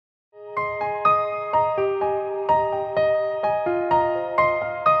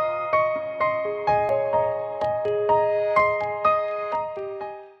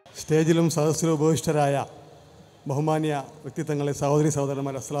സ്റ്റേജിലും സദസ്സിലും ഉപവിഷ്ടരായ ബഹുമാന്യ വ്യക്തിത്വങ്ങളെ സഹോദരി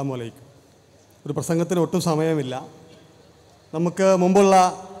സഹോദരന്മാർ, അസ്സലാമു അലൈക്കും. ഒരു പ്രസംഗത്തിന് ഒട്ടും സമയമില്ല. നമുക്ക് മുമ്പുള്ള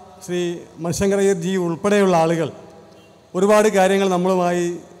ശ്രീ മണിശങ്കരയ്യർജി ഉൾപ്പെടെയുള്ള ആളുകൾ ഒരുപാട് കാര്യങ്ങൾ നമ്മളുമായി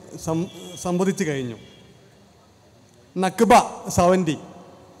സംവദിച്ചു കഴിഞ്ഞു. നക്ബ 70,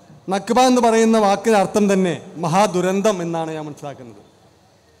 നക്ബ എന്ന് പറയുന്ന വാക്കിന് അർത്ഥം തന്നെ മഹാദുരന്തം എന്നാണ് ഞാൻ മനസ്സിലാക്കുന്നത്.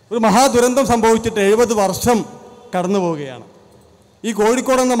 ഒരു മഹാദുരന്തം സംഭവിച്ചിട്ട് 70 വർഷം കടന്നു പോവുകയാണ്. ഈ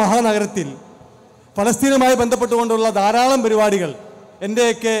കോഴിക്കോട് എന്ന മഹാനഗരത്തിൽ ഫലസ്തീനുമായി ബന്ധപ്പെട്ടുകൊണ്ടുള്ള ധാരാളം പരിപാടികൾ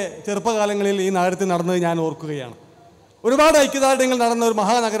എൻ്റെയൊക്കെ ചെറുപ്പകാലങ്ങളിൽ ഈ നഗരത്തിൽ നടന്നത് ഞാൻ ഓർക്കുകയാണ്. ഒരുപാട് ഐക്യദാർഢ്യങ്ങൾ നടന്ന ഒരു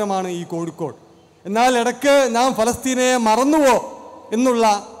മഹാനഗരമാണ് ഈ കോഴിക്കോട്. എന്നാൽ ഇടയ്ക്ക് നാം ഫലസ്തീനെ മറന്നുവോ എന്നുള്ള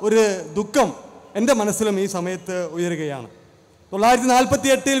ഒരു ദുഃഖം എൻ്റെ മനസ്സിലും ഈ സമയത്ത് ഉയരുകയാണ്.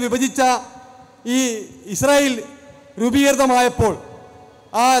 1948 വിഭജിച്ച ഈ ഇസ്രായേൽ രൂപീകൃതമായപ്പോൾ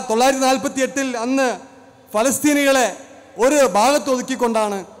ആ 1948 അന്ന് ഫലസ്തീനികളെ ഒരു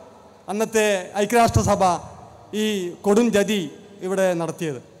ഭാഗത്തൊതുക്കിക്കൊണ്ടാണ് അന്നത്തെ ഐക്യരാഷ്ട്രസഭ ഈ കൊടും ജതി ഇവിടെ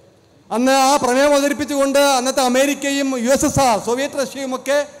നടത്തിയത്. അന്ന് ആ പ്രമേയം അവതരിപ്പിച്ചുകൊണ്ട് അന്നത്തെ അമേരിക്കയും USSR സോവിയറ്റ്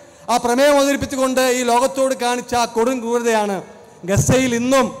റഷ്യയുമൊക്കെ ആ പ്രമേയം അവതരിപ്പിച്ചുകൊണ്ട് ഈ ലോകത്തോട് കാണിച്ച കൊടും ക്രൂരതയാണ് ഗസയിൽ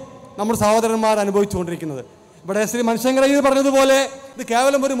ഇന്നും നമ്മുടെ സഹോദരന്മാർ അനുഭവിച്ചുകൊണ്ടിരിക്കുന്നത്. ഇവിടെ ശ്രീ മണിശങ്കരയ്യർ പറഞ്ഞതുപോലെ ഇത്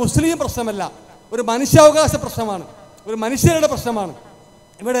കേവലം ഒരു മുസ്ലിം പ്രശ്നമല്ല, ഒരു മനുഷ്യാവകാശ പ്രശ്നമാണ്, ഒരു മനുഷ്യരുടെ പ്രശ്നമാണ്.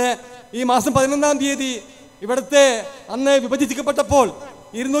 ഇവിടെ ഈ മാസം 11-ാം തീയതി ഇവിടുത്തെ അന്ന് വിഭജിക്കപ്പെട്ടപ്പോൾ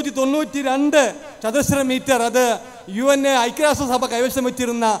 292 ചതുരശ്ര മീറ്റർ അത് UN ഐക്യരാഷ്ട്രസഭ കൈവശം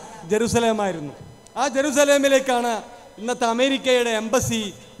വെച്ചിരുന്ന ജെറുസലേമായിരുന്നു. ആ ജെറുസലേമിലേക്കാണ് ഇന്നത്തെ അമേരിക്കയുടെ എംബസി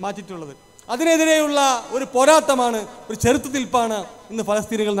മാറ്റിയിട്ടുള്ളത്. അതിനെതിരെയുള്ള ഒരു പോരാട്ടമാണ്, ഒരു ചെറുത്തുനിൽപ്പാണ് ഇന്ന്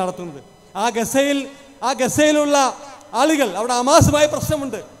ഫലസ്തീനികൾ നടത്തുന്നത്. ആ ഗസയിലുള്ള ആളുകൾ, അവിടെ ഹമാസുമായി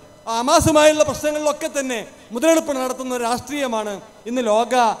പ്രശ്നമുണ്ട്. ആ ഹമാസുമായുള്ള പ്രശ്നങ്ങളിലൊക്കെ തന്നെ മുതലെടുപ്പ് നടത്തുന്ന ഒരു രാഷ്ട്രീയമാണ് ഇന്ന്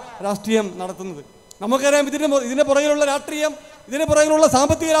ലോക രാഷ്ട്രീയം നടത്തുന്നത്. നമുക്കറിയാം, ഇതിന് പുറകിലുള്ള രാഷ്ട്രീയം, ഇതിന് പുറകിലുള്ള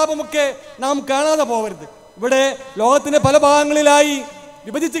സാമ്പത്തിക ലാഭമൊക്കെ നാം കാണാതെ പോകരുത്. ഇവിടെ ലോകത്തിൻ്റെ പല ഭാഗങ്ങളിലായി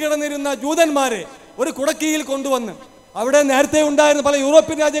വിഭജിച്ച് കിടന്നിരുന്ന ജൂതന്മാരെ ഒരു കുടക്കീയിൽ കൊണ്ടുവന്ന് അവിടെ നേരത്തെ ഉണ്ടായിരുന്ന പല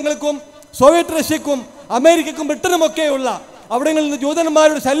യൂറോപ്യൻ രാജ്യങ്ങൾക്കും സോവിയറ്റ് റഷ്യക്കും അമേരിക്കക്കും ബ്രിട്ടനുമൊക്കെയുള്ള അവിടങ്ങളിൽ നിന്ന്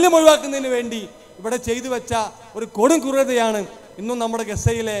ജൂതന്മാരുടെ ശല്യം ഒഴിവാക്കുന്നതിന് വേണ്ടി ഇവിടെ ചെയ്തു വെച്ച ഒരു കൊടും ക്രൂരതയാണ് ഇന്നും നമ്മുടെ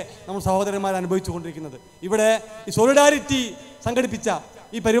ഗസയിലെ നമ്മുടെ സഹോദരന്മാർ അനുഭവിച്ചു കൊണ്ടിരിക്കുന്നത്. ഇവിടെ ഈ സോളിഡാരിറ്റി സംഘടിപ്പിച്ച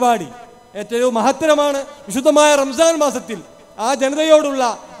ഈ പരിപാടി ഏറ്റവും മഹത്തരമാണ്. വിശുദ്ധമായ റംസാൻ മാസത്തിൽ ആ ജനതയോടുള്ള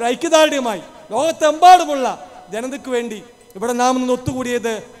ഒരു ഐക്യദാർഢ്യമായി ലോകത്തെമ്പാടുമുള്ള ജനതയ്ക്ക് വേണ്ടി ഇവിടെ നാം ഇന്ന്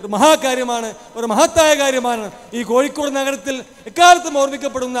ഒത്തുകൂടിയത് ഒരു മഹാകാര്യമാണ്, ഒരു മഹത്തായ കാര്യമാണ്. ഈ കോഴിക്കോട് നഗരത്തിൽ എക്കാലത്തും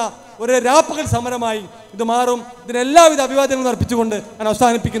ഓർമ്മിക്കപ്പെടുന്ന ഒരു രാപ്പകൽ സമരമായി ഇത് മാറും. ഇതിന് എല്ലാവിധ അഭിവാദനങ്ങളും അർപ്പിച്ചുകൊണ്ട് ഞാൻ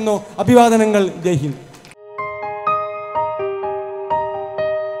അവസാനിപ്പിക്കുന്നു. അഭിവാദനങ്ങൾ. ജയ് ഹിന്ദ്.